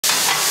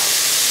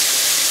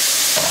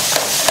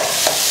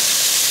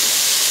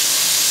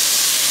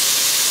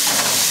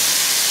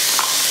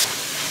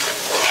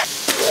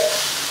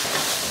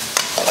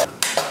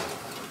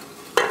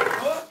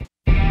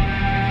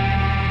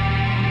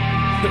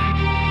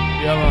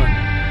Yeah, man.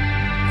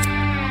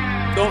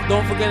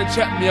 Don't forget to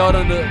check me out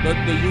on the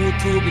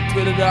YouTube, the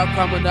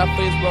Twitter.com, and that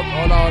Facebook,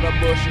 all that other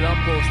bullshit I'm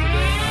posting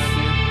there, you know what I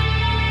mean?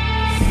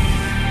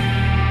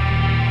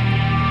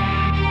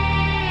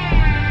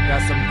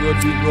 Got some good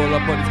beat roll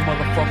up on this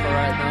motherfucker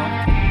right now.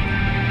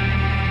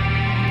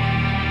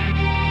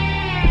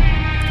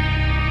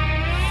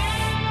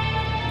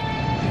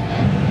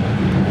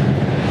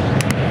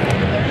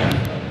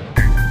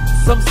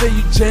 Some say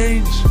you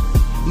change,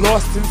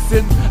 lost in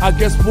sin. I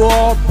guess we're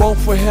all born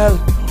for hell.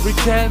 We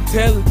can't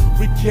tell,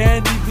 we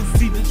can't even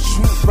see the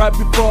truth right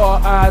before our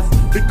eyes,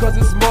 because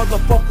this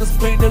motherfuckers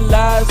painting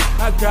lies.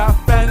 I got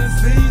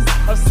fantasies,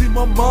 I've seen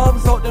my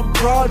moms out in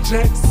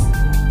projects,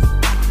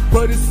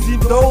 but it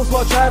seems those who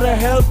I try to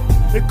help,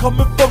 they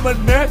coming from my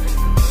neck.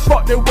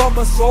 Fuck, they want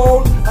my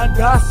soul, and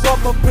that's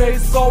on my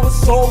face, so it's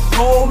so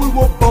cold. We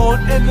were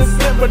born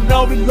innocent, but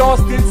now we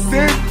lost in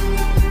sin.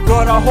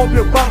 God, I hope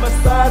you're by my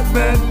side,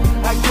 man.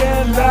 I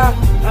can't lie,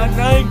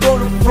 and I ain't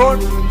gonna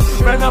front.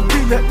 Man, I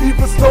feel the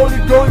evil slowly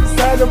going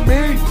inside of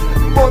me.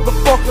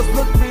 Motherfuckers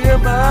look me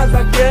in my eyes,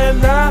 I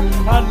can't lie.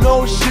 I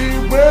know she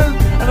will,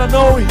 and I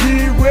know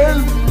he will.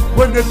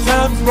 When the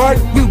time's right,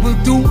 we will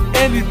do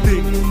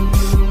anything,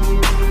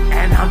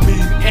 and I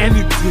mean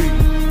anything.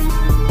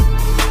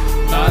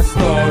 My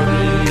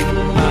story,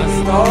 my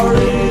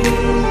story.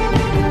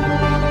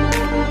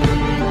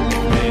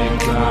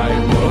 Make I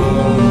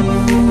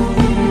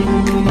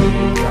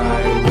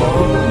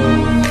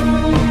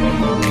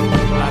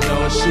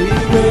she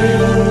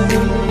will,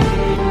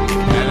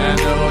 and I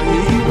know he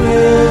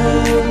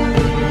will.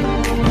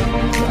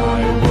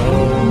 I will,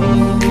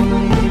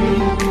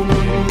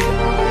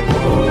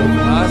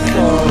 my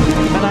story.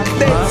 And I'm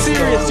dead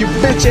serious, you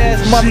bitch ass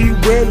mother. She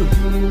will,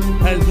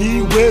 and he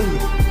will.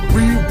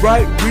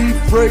 Rewrite,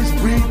 rephrase,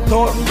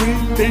 rethought,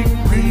 rethink,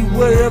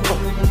 whatever.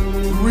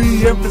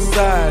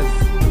 Re-emphasize.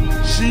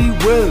 She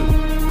will,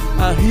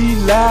 and he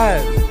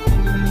lies.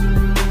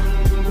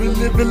 We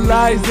living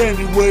lies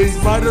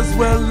anyways, might as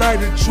well lie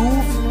the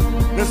truth.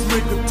 Let's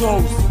make a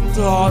toast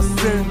to our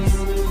sins.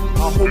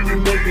 I hope we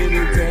make it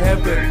into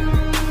heaven.